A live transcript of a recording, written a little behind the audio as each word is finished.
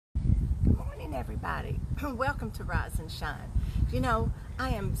everybody. Welcome to Rise and Shine. You know, I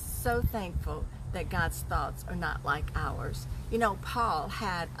am so thankful that God's thoughts are not like ours. You know, Paul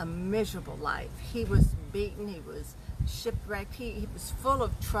had a miserable life. He was beaten, he was shipwrecked, he was full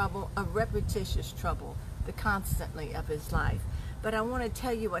of trouble, a repetitious trouble, the constantly of his life. But I want to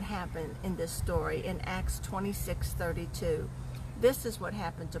tell you what happened in this story in Acts 26:32. This is what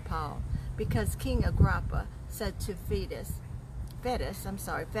happened to Paul, because King Agrippa said to Fetus,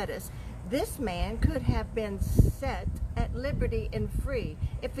 this man could have been set at liberty and free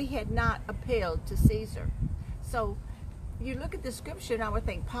if he had not appealed to Caesar. So you look at the scripture and I would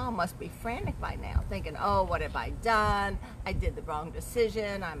think Paul must be frantic by now, thinking, oh, what have I done? I did the wrong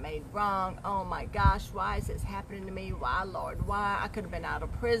decision. I made wrong. Oh my gosh, why is this happening to me? Why, Lord, why? I could have been out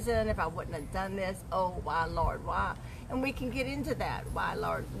of prison if I wouldn't have done this. Oh, why, Lord, why? And we can get into that. Why,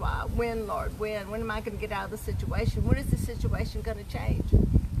 Lord, why? When, Lord, when? When am I going to get out of the situation? When is the situation going to change?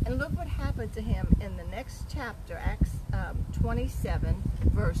 And look what happened to him in the next chapter, Acts 27,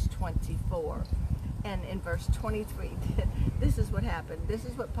 verse 24. And in verse 23, this is what happened. This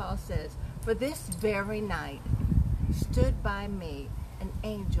is what Paul says. For this very night stood by me an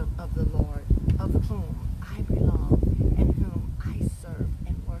angel of the Lord, of whom I belong and whom I serve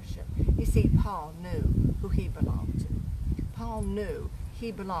and worship. You see, Paul knew who he belonged to. Paul knew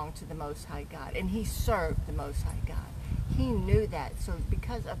he belonged to the Most High God, and he served the Most High God. He knew that. So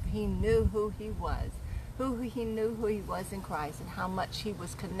because of he knew who he was in Christ and how much he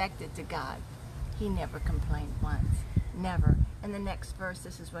was connected to God, he never complained once. Never. In the next verse,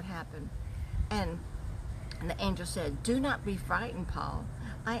 this is what happened. And the angel said, do not be frightened, Paul.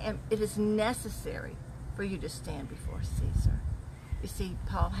 It is necessary for you to stand before Caesar. You see,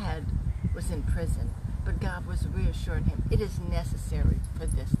 Paul was in prison, but God was reassuring him, it is necessary for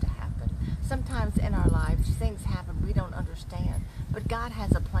this to happen. Sometimes in our lives, things happen we don't understand, but God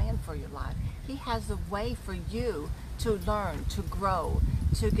has a plan for your life. He has a way for you to learn, to grow,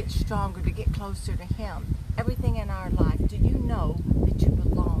 to get stronger, to get closer to Him. Everything in our life, do you know that you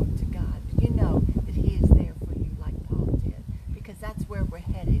belong to God? Do you know that He is there for you like Paul did? Because that's where we're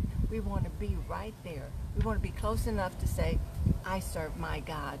headed. We want to be right there. We want to be close enough to say, I serve my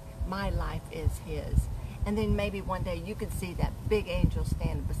God. My life is His. And then maybe one day you can see that big angel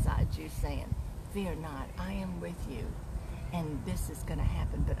standing beside you saying, fear not, I am with you. And this is going to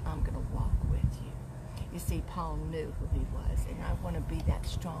happen, but I'm going to walk with you. You see, Paul knew who he was, and I want to be that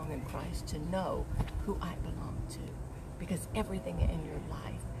strong in Christ to know who I belong to. Because everything in your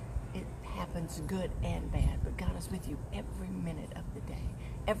life, it happens good and bad, but God is with you every minute of the day.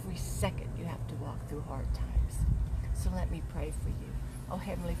 Every second you have to walk through hard times. So let me pray for you. Oh,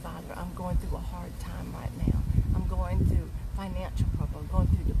 Heavenly Father, I'm going through a hard time right now. I'm going through financial trouble. I'm going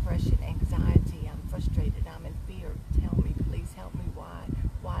through depression, anxiety. I'm frustrated. I'm in fear. Tell me, please help me. Why?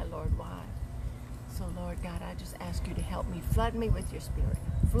 Why, Lord, why? So, Lord God, I just ask you to help me. Flood me with your spirit.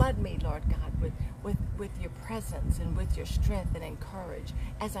 Flood me, Lord God, with your presence and with your strength and encourage.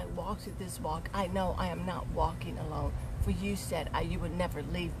 As I walk through this walk, I know I am not walking alone. For you said you would never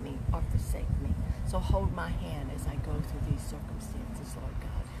leave me or forsake me. So hold my hand as I go through these circumstances, Lord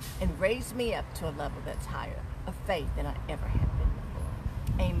God, and raise me up to a level that's higher of faith than I ever have been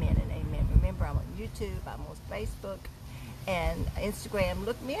before. Amen and amen. Remember, I'm on YouTube, I'm on Facebook, and Instagram.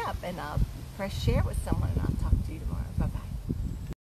 Look me up, and I'll press share with someone, and